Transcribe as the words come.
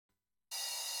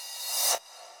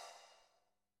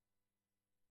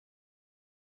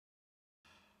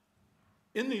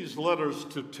In these letters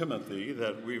to Timothy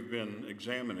that we've been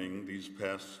examining these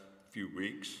past few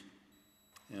weeks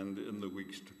and in the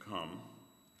weeks to come,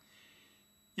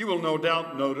 you will no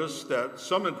doubt notice that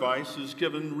some advice is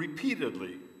given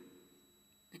repeatedly.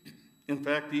 In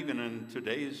fact, even in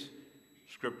today's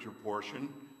scripture portion,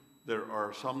 there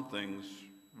are some things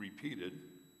repeated.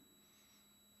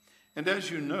 And as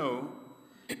you know,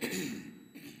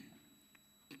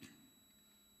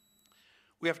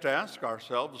 we have to ask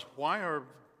ourselves, why are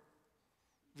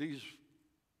these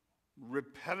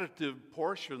repetitive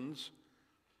portions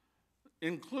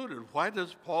included? Why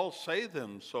does Paul say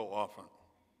them so often?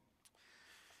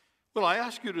 Well, I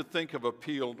ask you to think of a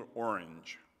peeled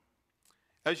orange.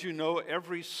 As you know,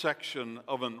 every section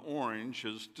of an orange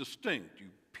is distinct. You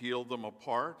peel them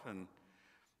apart and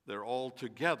they're all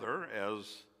together as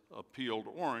a peeled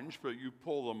orange, but you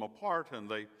pull them apart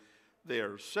and they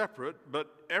are separate, but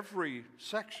every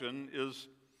section is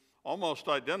almost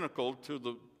identical to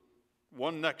the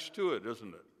one next to it,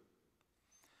 isn't it?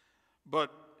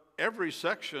 But every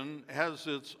section has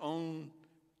its own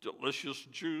delicious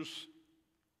juice.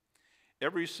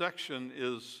 Every section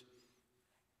is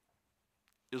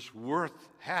worth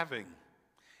having.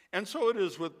 And so it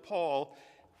is with Paul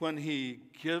when he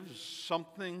gives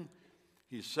something,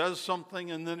 he says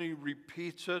something, and then he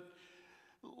repeats it.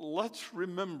 Let's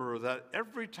remember that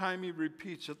every time he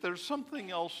repeats it, there's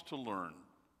something else to learn.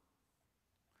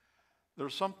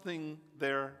 There's something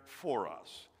there for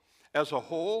us as a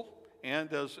whole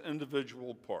and as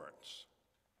individual parts.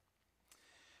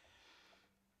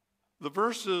 The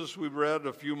verses we read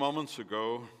a few moments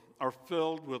ago are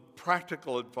filled with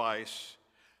practical advice,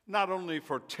 not only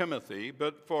for Timothy,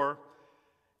 but for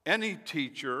any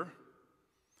teacher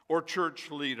or church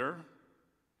leader,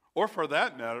 or for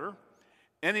that matter,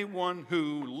 anyone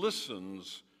who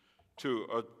listens to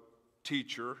a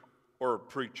teacher or a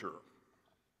preacher.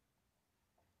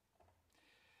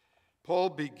 Paul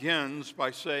begins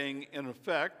by saying, in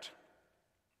effect,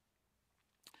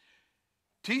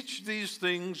 teach these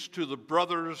things to the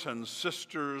brothers and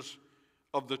sisters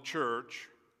of the church.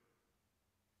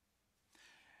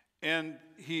 And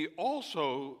he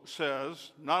also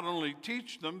says, not only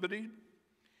teach them, but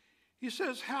he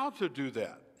says how to do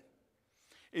that.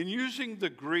 In using the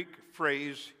Greek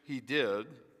phrase he did,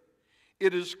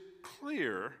 it is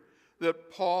clear that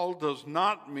Paul does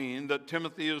not mean that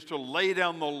Timothy is to lay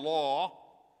down the law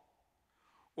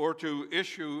or to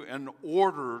issue an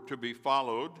order to be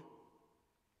followed.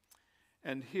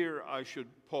 And here I should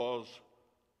pause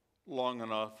long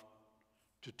enough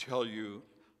to tell you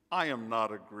I am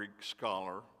not a Greek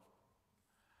scholar.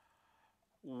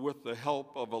 With the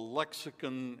help of a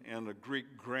lexicon and a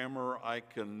Greek grammar, I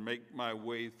can make my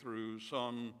way through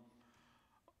some,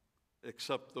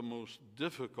 except the most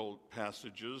difficult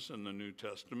passages in the New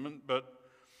Testament, but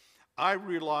I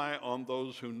rely on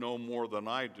those who know more than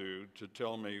I do to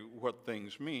tell me what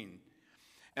things mean.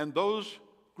 And those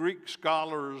Greek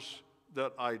scholars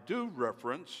that I do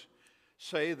reference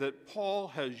say that Paul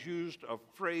has used a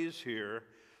phrase here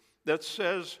that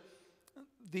says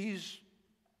these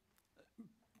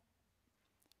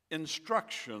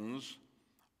instructions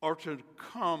are to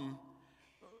come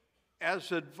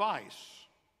as advice,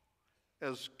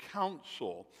 as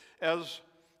counsel, as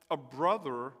a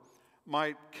brother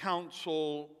might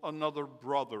counsel another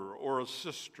brother or a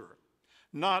sister,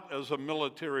 not as a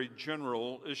military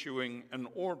general issuing an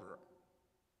order.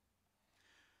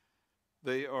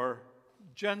 They are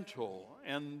gentle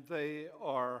and they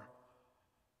are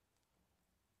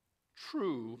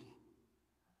true,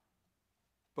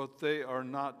 but they are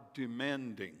not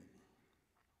demanding.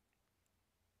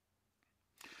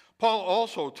 Paul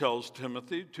also tells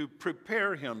Timothy to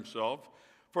prepare himself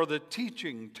for the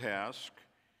teaching task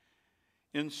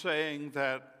in saying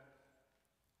that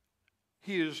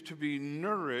he is to be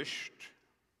nourished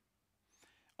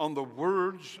on the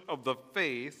words of the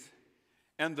faith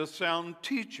and the sound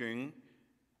teaching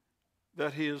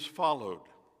that he has followed.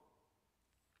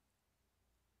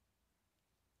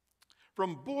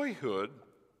 From boyhood,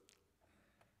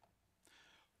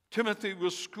 Timothy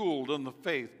was schooled in the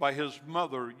faith by his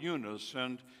mother, Eunice,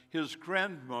 and his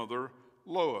grandmother,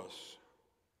 Lois.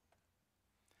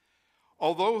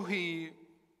 Although he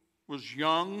was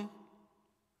young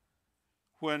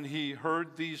when he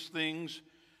heard these things,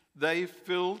 they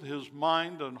filled his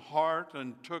mind and heart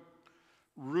and took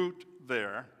root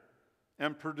there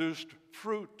and produced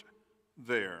fruit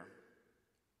there.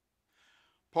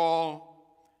 Paul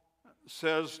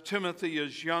says Timothy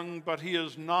is young, but he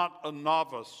is not a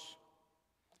novice.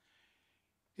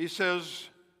 He says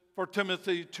for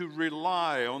Timothy to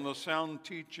rely on the sound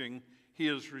teaching he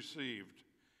has received.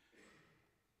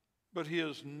 but he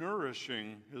is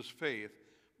nourishing his faith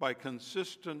by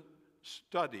consistent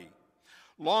study.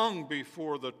 Long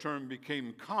before the term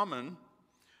became common,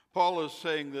 Paul is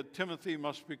saying that Timothy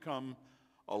must become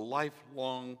a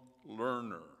lifelong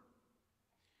learner.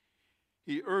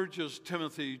 He urges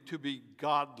Timothy to be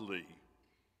godly.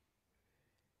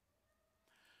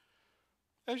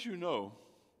 As you know,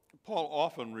 Paul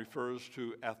often refers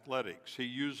to athletics. He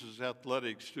uses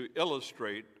athletics to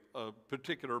illustrate a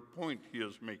particular point he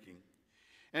is making.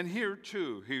 And here,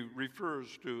 too, he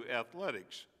refers to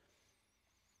athletics.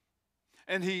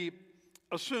 And he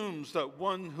assumes that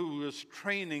one who is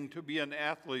training to be an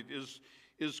athlete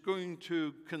is going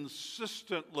to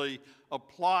consistently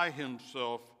apply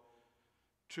himself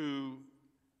to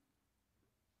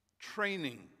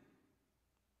training.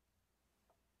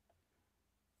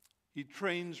 He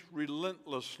trains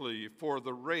relentlessly for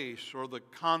the race or the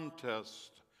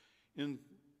contest in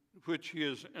which he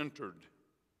has entered.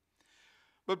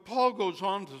 But Paul goes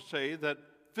on to say that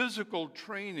physical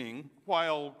training,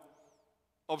 while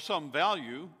of some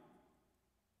value,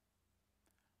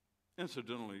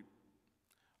 incidentally,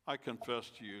 I confess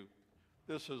to you,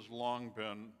 this has long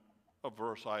been a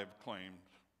verse I've claimed,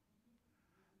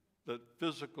 that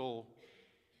physical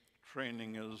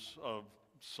training is of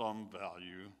some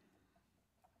value.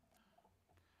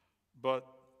 But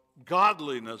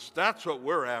godliness, that's what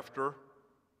we're after.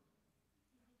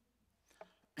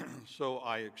 So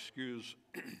I excuse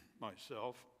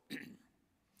myself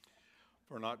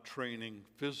for not training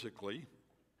physically.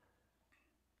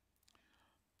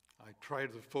 I try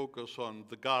to focus on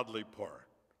the godly part.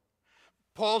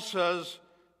 Paul says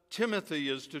Timothy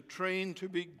is to train to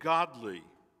be godly.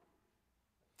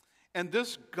 And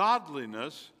this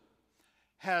godliness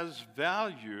has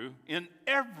value in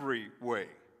every way.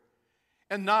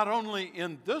 And not only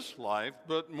in this life,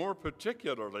 but more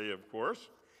particularly, of course,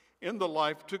 in the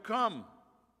life to come.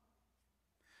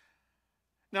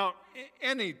 Now,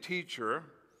 any teacher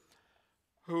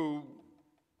who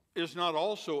is not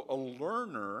also a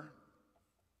learner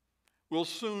will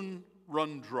soon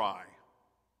run dry.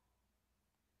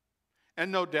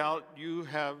 And no doubt you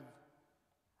have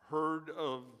heard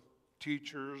of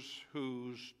teachers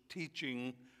whose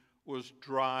teaching was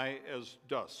dry as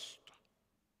dust.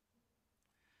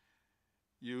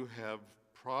 You have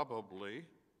probably,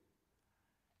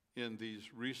 in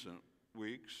these recent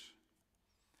weeks,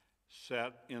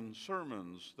 sat in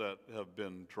sermons that have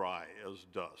been dry as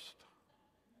dust.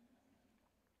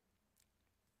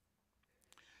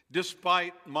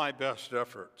 Despite my best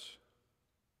efforts.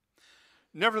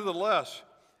 Nevertheless,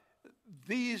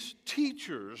 these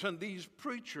teachers and these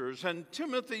preachers, and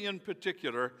Timothy in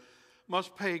particular,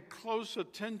 must pay close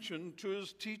attention to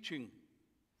his teaching.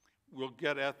 We'll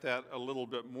get at that a little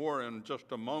bit more in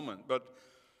just a moment.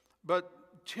 But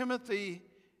Timothy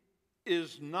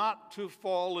is not to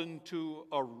fall into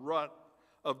a rut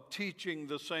of teaching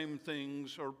the same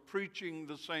things or preaching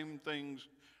the same things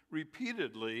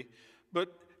repeatedly,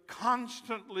 but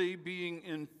constantly being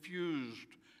infused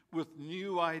with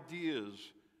new ideas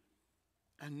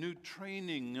and new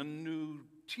training and new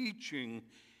teaching.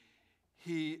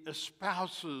 He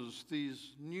espouses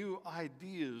these new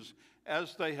ideas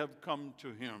as they have come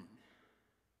to him.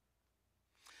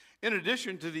 In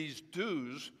addition to these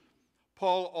do's,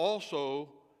 Paul also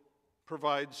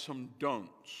provides some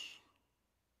don'ts.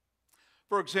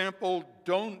 For example,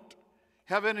 don't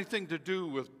have anything to do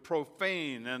with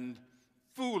profane and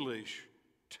foolish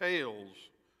tales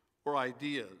or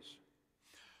ideas.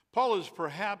 Paul is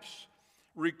perhaps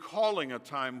recalling a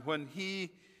time when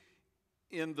he,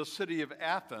 in the city of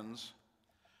Athens,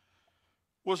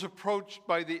 was approached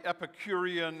by the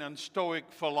Epicurean and Stoic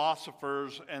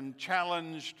philosophers and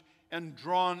challenged and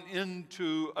drawn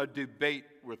into a debate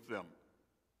with them.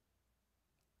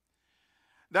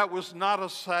 That was not a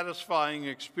satisfying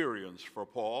experience for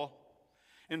Paul.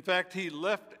 In fact, he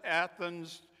left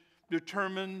Athens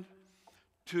determined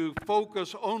to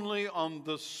focus only on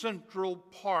the central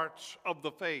parts of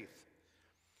the faith.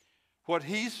 What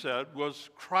he said was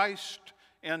Christ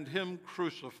and him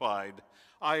crucified.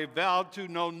 I vowed to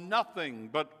know nothing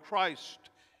but Christ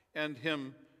and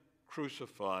him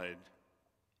crucified.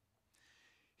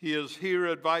 He is here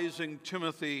advising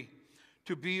Timothy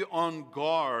to be on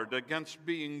guard against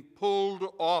being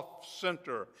pulled off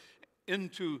center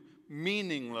into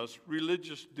meaningless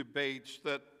religious debates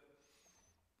that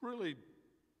really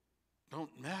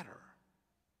don't matter.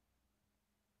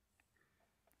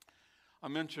 I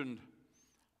mentioned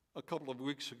a couple of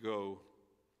weeks ago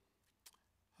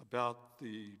about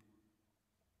the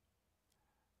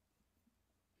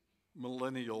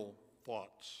millennial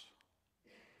thoughts.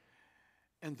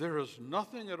 And there is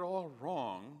nothing at all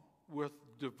wrong with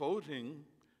devoting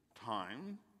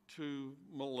time to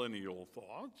millennial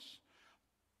thoughts,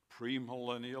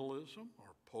 premillennialism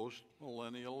or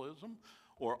postmillennialism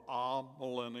or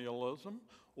amillennialism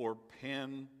or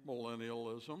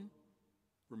panmillennialism.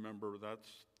 Remember, that's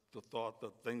the thought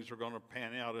that things are going to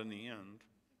pan out in the end.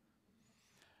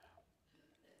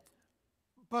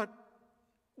 But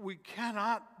we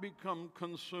cannot become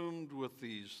consumed with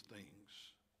these things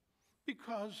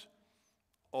because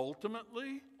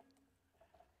ultimately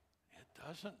it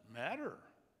doesn't matter.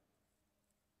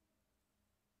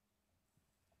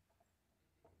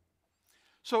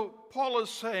 So Paul is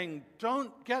saying,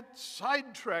 don't get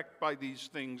sidetracked by these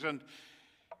things.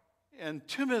 And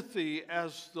Timothy,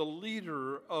 as the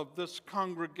leader of this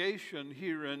congregation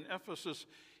here in Ephesus,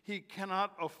 he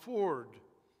cannot afford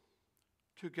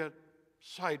to get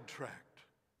sidetracked.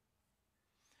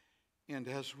 And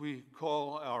as we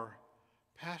call our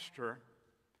pastor,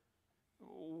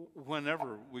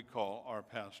 whenever we call our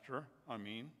pastor,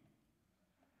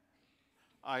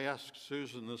 I asked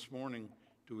Susan this morning,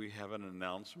 do we have an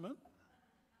announcement?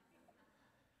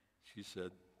 She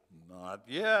said, not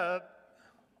yet.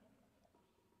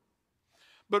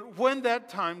 But when that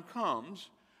time comes,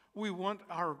 we want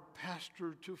our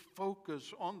pastor to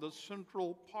focus on the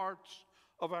central parts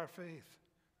of our faith,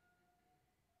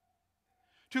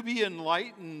 to be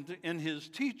enlightened in his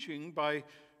teaching by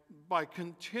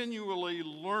continually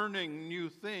learning new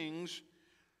things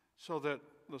so that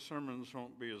the sermons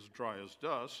won't be as dry as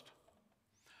dust,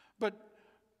 but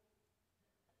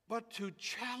to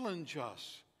challenge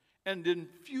us and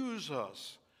infuse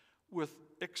us with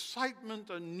excitement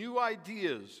and new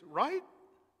ideas, right?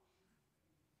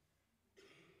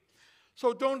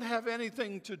 So don't have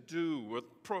anything to do with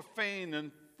profane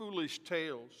and foolish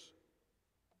tales.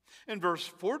 In verse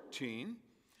 14,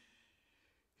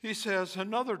 he says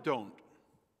another don't.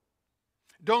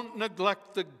 Don't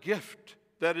neglect the gift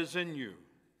that is in you.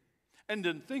 And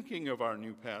in thinking of our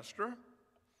new pastor,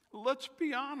 let's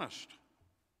be honest.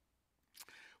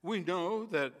 We know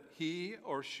that he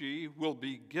or she will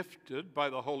be gifted by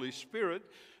the Holy Spirit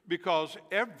because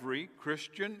every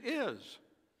Christian is.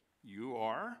 You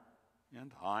are,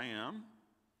 and I am.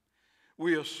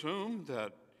 We assume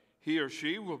that he or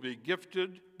she will be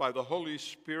gifted by the Holy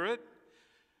Spirit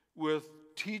with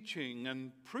teaching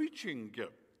and preaching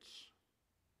gifts.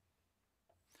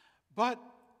 But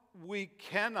we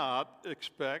cannot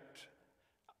expect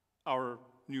our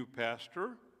new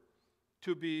pastor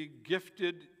to be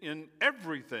gifted in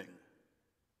everything,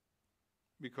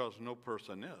 because no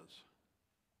person is.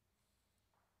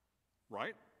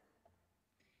 Right?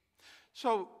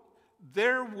 So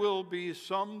there will be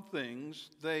some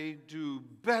things they do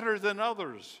better than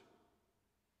others.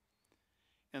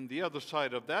 And the other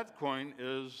side of that coin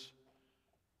is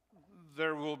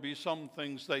there will be some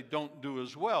things they don't do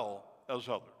as well as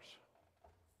others.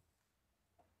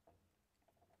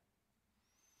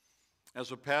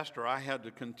 As a pastor, I had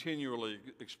to continually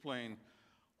explain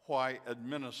why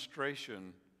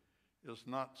administration is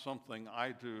not something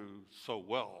I do so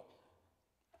well.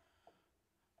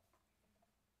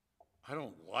 I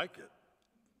don't like it.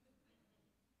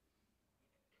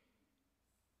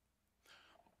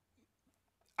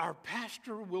 Our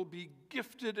pastor will be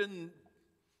gifted in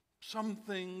some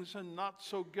things and not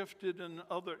so gifted in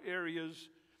other areas.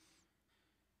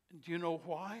 And do you know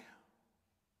why?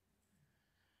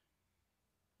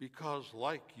 Because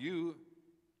like you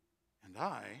and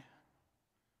I,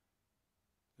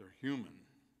 they're human.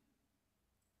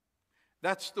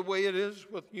 That's the way it is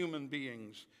with human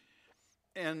beings.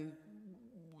 And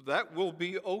that will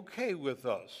be okay with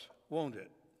us, won't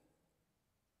it?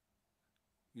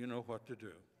 You know what to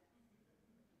do.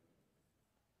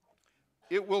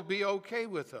 It will be okay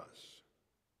with us.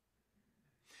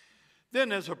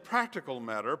 Then, as a practical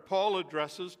matter, Paul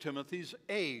addresses Timothy's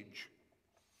age.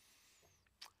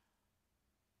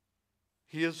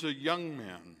 He is a young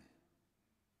man,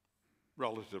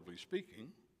 relatively speaking,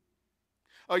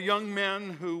 a young man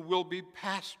who will be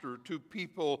pastor to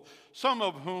people, some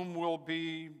of whom will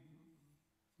be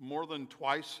more than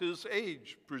twice his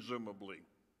age, presumably.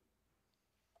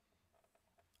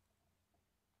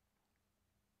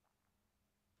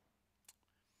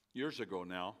 Years ago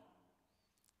now,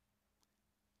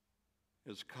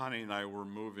 as Connie and I were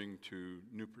moving to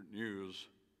Newport News,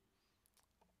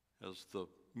 as the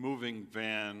moving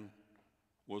van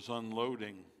was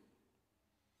unloading,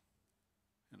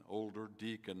 an older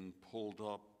deacon pulled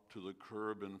up to the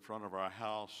curb in front of our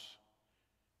house,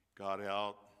 got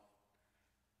out,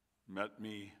 met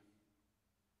me,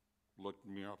 looked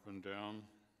me up and down,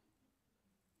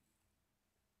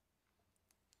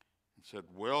 and said,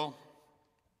 "Well,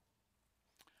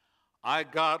 I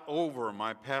got over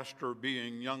my pastor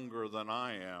being younger than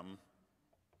I am,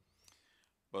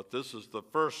 but this is the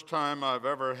first time I've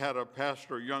ever had a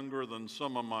pastor younger than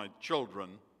some of my children.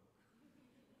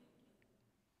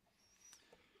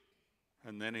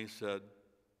 And then he said,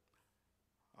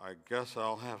 I guess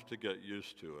I'll have to get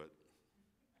used to it.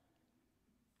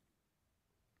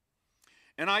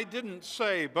 And I didn't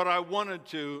say, but I wanted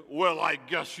to, well, I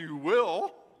guess you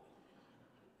will.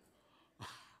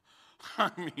 I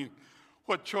mean,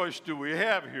 what choice do we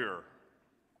have here?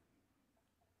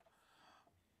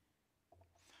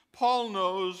 Paul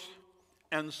knows,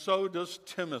 and so does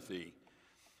Timothy,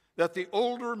 that the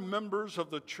older members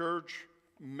of the church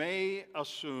may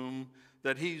assume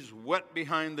that he's wet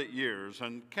behind the ears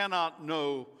and cannot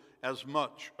know as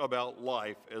much about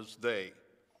life as they.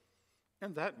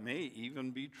 And that may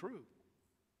even be true.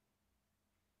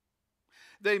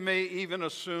 They may even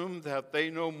assume that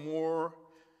they know more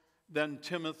than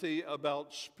Timothy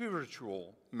about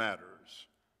spiritual matters,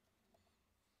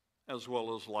 as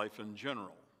well as life in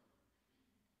general.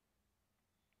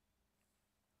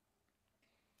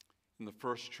 In the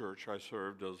first church I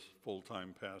served as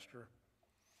full-time pastor,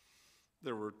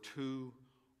 there were two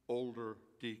older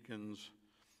deacons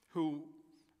who,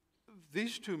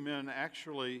 these two men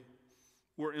actually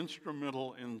were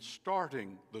instrumental in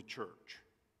starting the church,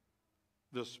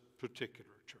 this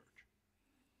particular church.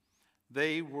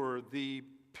 They were the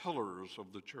pillars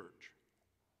of the church.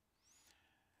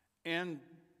 And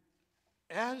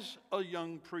as a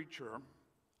young preacher,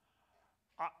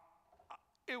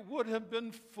 it would have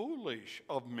been foolish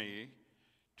of me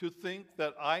to think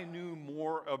that I knew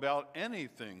more about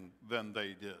anything than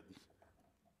they did.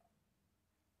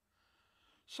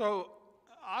 So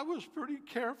I was pretty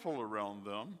careful around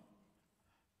them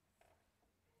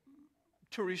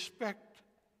to respect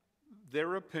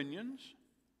their opinions,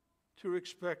 to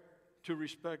respect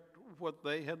what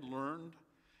they had learned,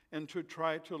 and to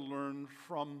try to learn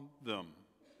from them.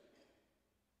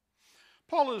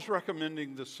 Paul is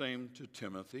recommending the same to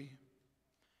Timothy.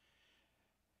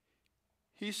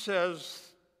 He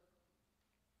says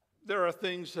there are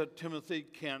things that Timothy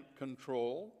can't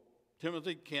control.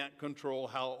 Timothy can't control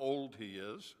how old he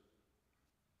is.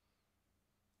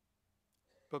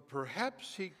 But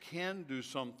perhaps he can do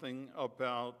something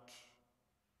about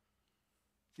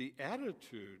the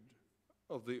attitude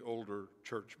of the older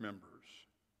church members.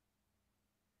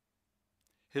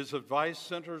 His advice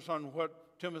centers on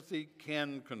what Timothy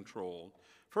can control.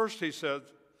 First, he said,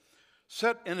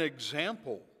 set an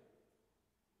example.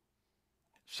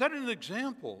 Set an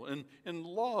example in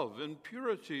love, in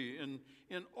purity,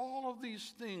 in all of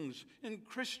these things, in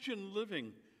Christian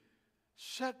living.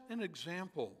 Set an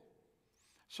example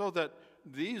so that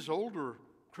these older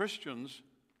Christians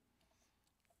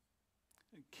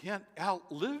can't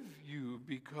outlive you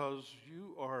because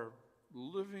you are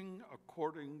living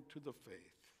according to the faith.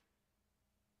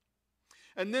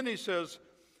 And then he says,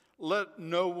 let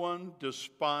no one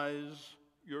despise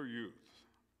your youth.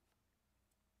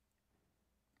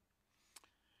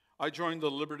 I joined the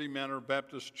Liberty Manor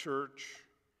Baptist Church,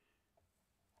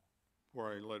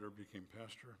 where I later became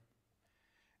pastor,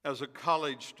 as a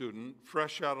college student,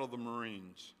 fresh out of the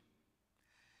Marines.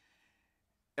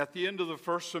 At the end of the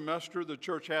first semester, the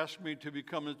church asked me to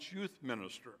become its youth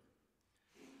minister.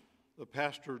 The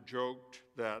pastor joked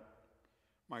that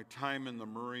my time in the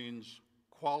Marines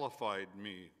qualified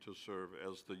me to serve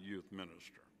as the youth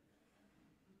minister,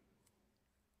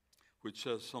 which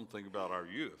says something about our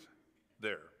youth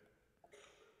there.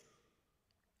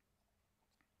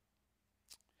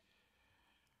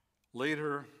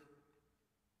 Later,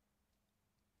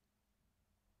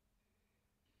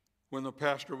 when the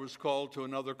pastor was called to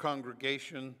another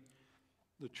congregation,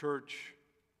 the church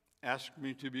asked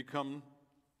me to become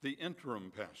the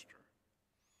interim pastor.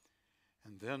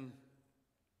 And then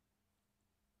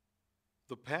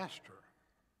the pastor.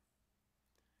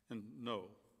 And no,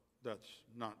 that's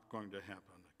not going to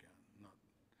happen again.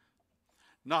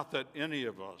 Not that any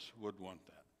of us would want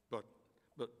that,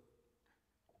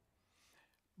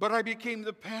 but I became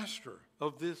the pastor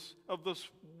of this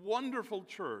wonderful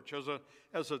church as a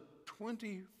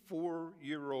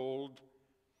 24-year-old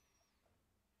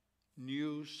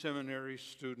new seminary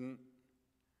student.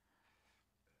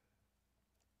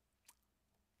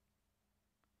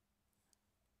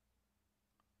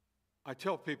 I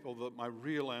tell people that my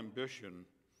real ambition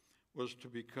was to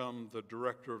become the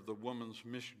director of the Women's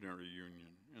Missionary Union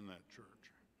in that church.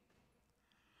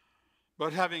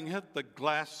 But having hit the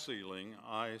glass ceiling,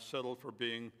 I settled for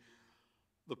being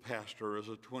the pastor as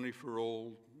a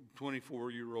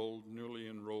 24-year-old newly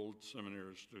enrolled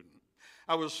seminary student.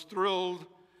 I was thrilled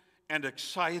and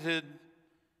excited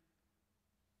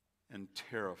and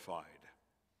terrified.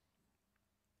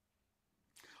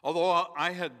 Although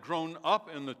I had grown up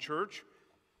in the church,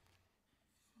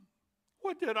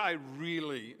 what did I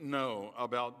really know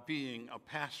about being a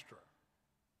pastor?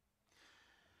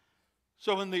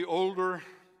 So when the older,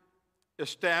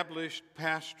 established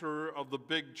pastor of the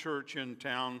big church in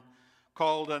town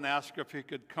called and asked if he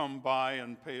could come by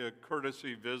and pay a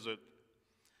courtesy visit,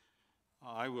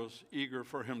 I was eager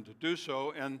for him to do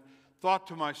so and thought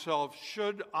to myself,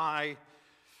 should I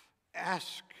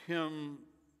ask him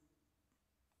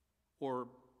or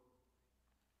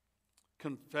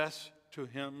confess to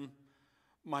him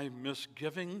my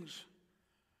misgivings,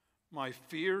 my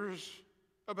fears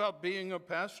about being a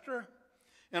pastor?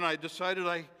 And I decided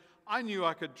I knew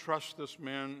I could trust this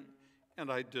man,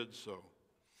 and I did so.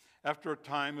 After a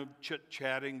time of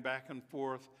chit-chatting back and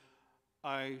forth,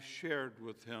 I shared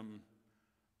with him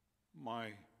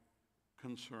my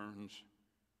concerns.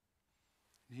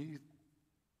 He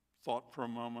thought for a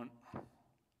moment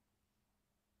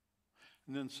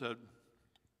and then said,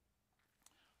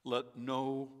 "Let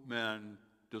no man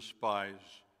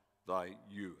despise thy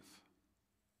youth."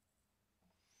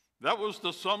 That was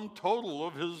the sum total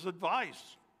of his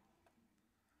advice.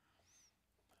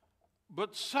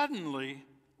 But suddenly,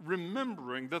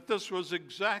 remembering that this was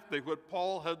exactly what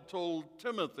Paul had told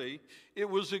Timothy, it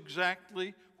was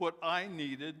exactly what I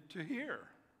needed to hear.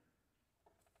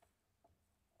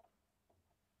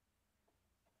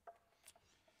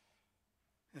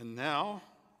 And now,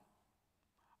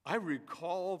 I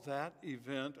recall that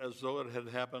event as though it had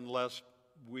happened last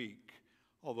week,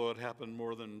 although it happened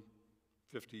more than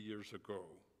 50 years ago.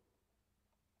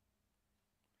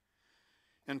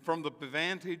 And from the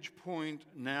vantage point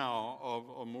now of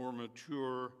a more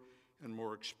mature and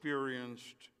more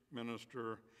experienced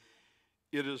minister,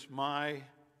 it is my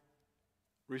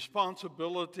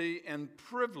responsibility and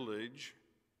privilege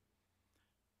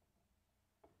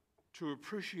to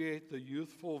appreciate the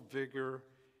youthful vigor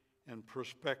and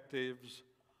perspectives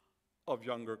of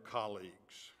younger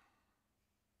colleagues.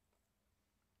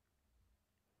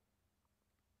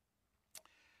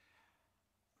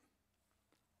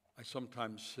 I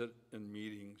sometimes sit in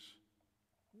meetings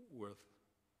with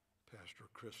Pastor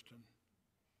Kristen,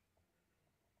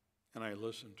 and I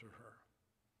listen to her,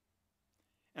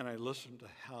 and I listen to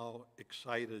how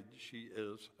excited she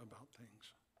is about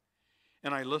things,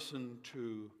 and I listen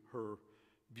to her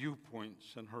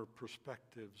viewpoints and her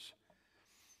perspectives,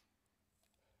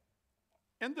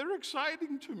 and they're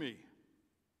exciting to me.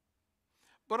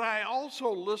 But I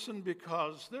also listen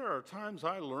because there are times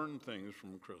I learn things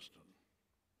from Kristen.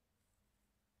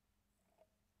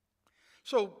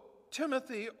 So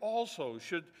Timothy also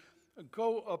should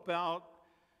go about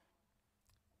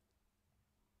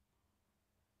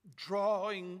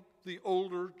drawing the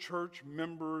older church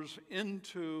members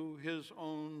into his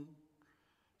own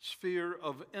sphere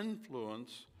of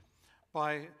influence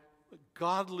by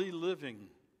godly living,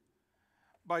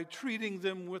 by treating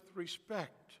them with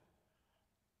respect,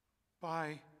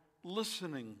 by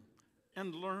listening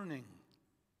and learning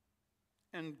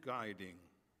and guiding.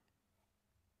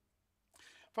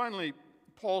 Finally,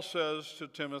 Paul says to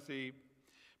Timothy,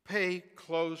 pay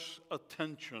close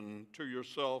attention to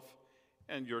yourself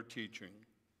and your teaching.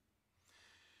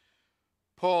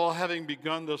 Paul, having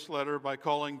begun this letter by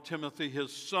calling Timothy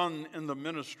his son in the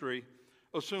ministry,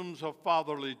 assumes a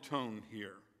fatherly tone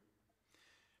here.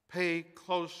 Pay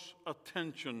close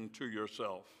attention to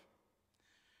yourself.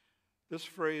 This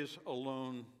phrase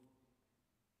alone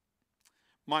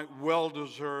might well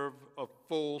deserve a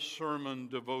full sermon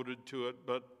devoted to it,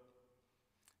 but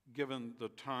given the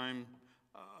time,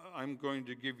 I'm going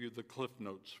to give you the Cliff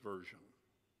Notes version.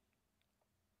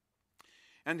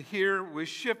 And here we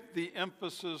shift the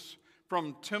emphasis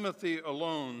from Timothy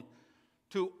alone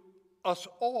to us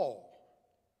all.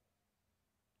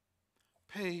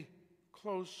 Pay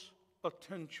close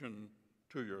attention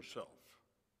to yourself.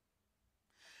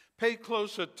 Pay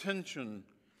close attention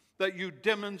that you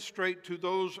demonstrate to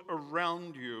those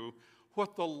around you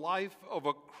what the life of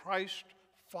a Christ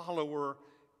follower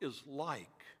is like.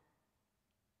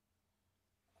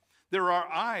 There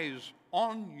are eyes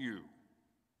on you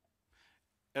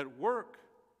at work,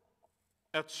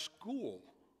 at school,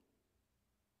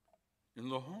 in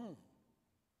the home.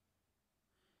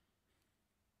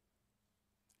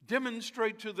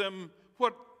 Demonstrate to them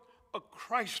what a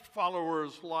Christ follower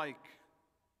is like.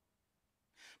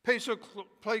 Pay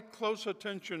close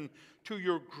attention to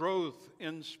your growth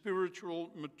in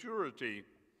spiritual maturity,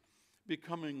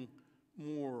 becoming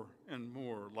more and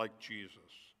more like Jesus.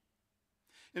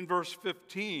 In verse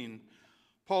 15,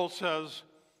 Paul says,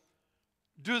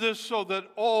 do this so that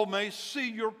all may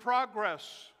see your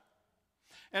progress.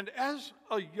 And as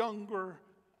a younger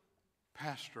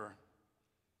pastor,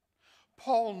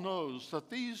 Paul knows that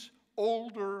these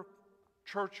older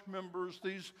church members,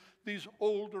 these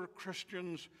older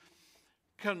Christians,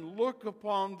 can look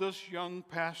upon this young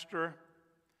pastor,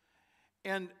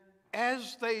 and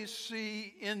as they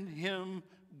see in him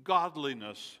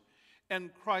godliness and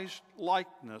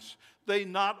Christ-likeness, they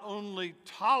not only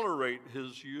tolerate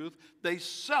his youth, they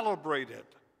celebrate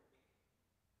it.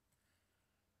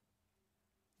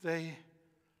 They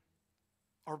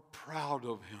are proud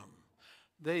of him.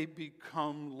 They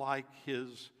become like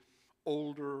his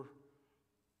older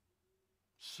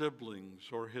siblings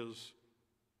or his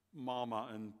mama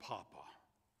and papa.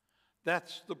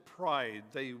 That's the pride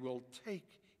they will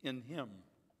take in him.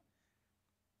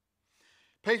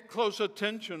 Pay close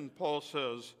attention, Paul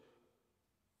says.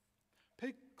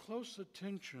 Pay close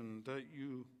attention that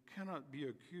you cannot be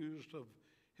accused of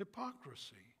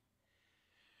hypocrisy.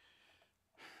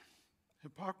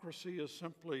 Hypocrisy is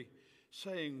simply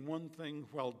saying one thing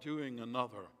while doing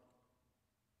another.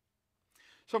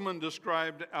 Someone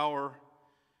described our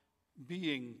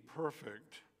being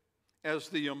perfect as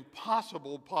the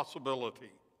impossible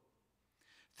possibility.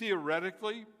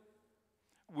 Theoretically,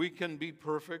 we can be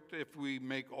perfect if we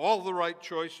make all the right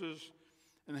choices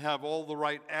and have all the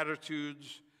right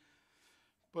attitudes,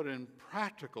 but in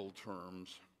practical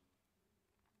terms,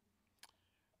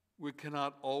 we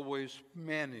cannot always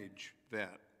manage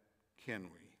that, can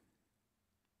we?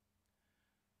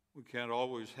 We can't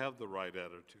always have the right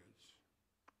attitudes.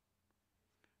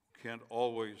 We can't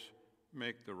always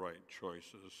make the right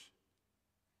choices.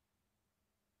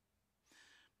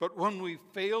 But when we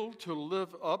fail to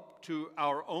live up to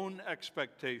our own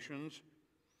expectations,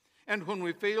 and when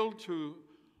we fail to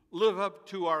live up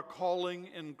to our calling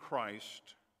in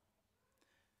Christ,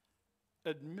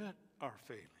 admit our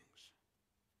failings,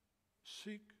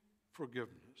 seek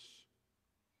forgiveness,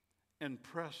 and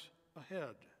press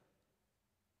ahead.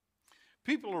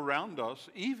 People around us,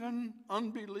 even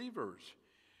unbelievers,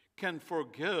 can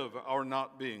forgive our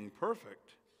not being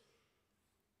perfect.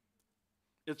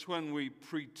 It's when we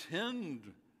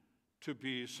pretend to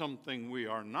be something we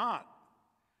are not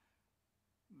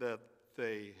that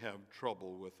they have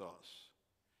trouble with us,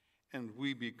 and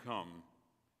we become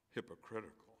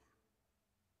hypocritical.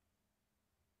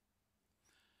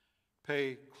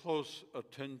 Pay close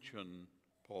attention,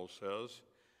 Paul says.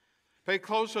 Pay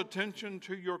close attention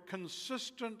to your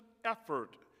consistent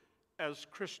effort as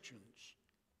Christians.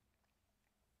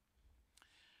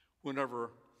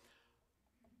 Whenever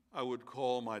I would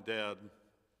call my dad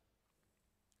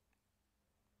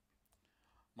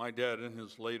in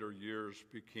his later years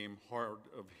became hard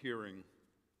of hearing.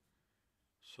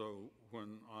 So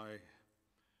when I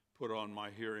put on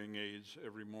my hearing aids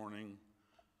every morning,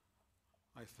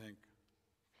 I think,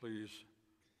 please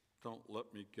don't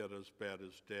let me get as bad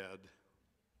as Dad.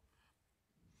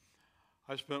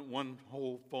 I spent one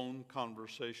whole phone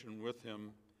conversation with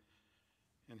him,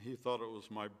 and he thought it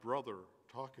was my brother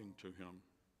talking to him.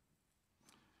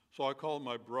 So I called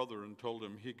my brother and told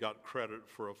him he got credit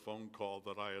for a phone call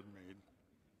that I had made.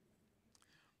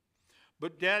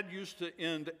 But Dad used to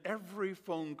end every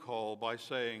phone call by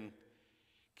saying,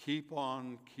 "Keep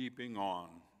on keeping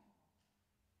on.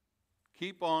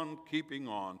 Keep on keeping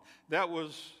on." That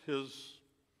was his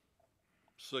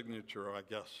signature, I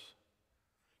guess.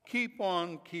 Keep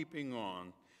on keeping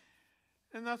on.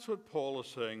 And that's what Paul is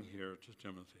saying here to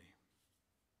Timothy.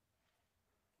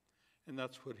 And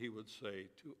that's what he would say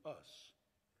to us.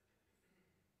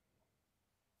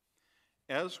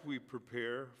 As we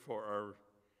prepare for our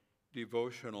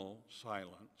devotional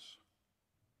silence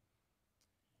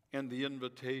and the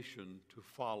invitation to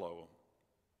follow,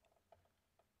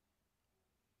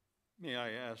 may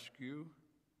I ask you,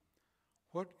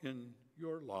 what in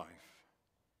your life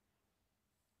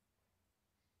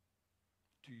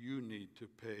do you need to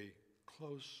pay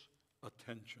close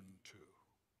attention to?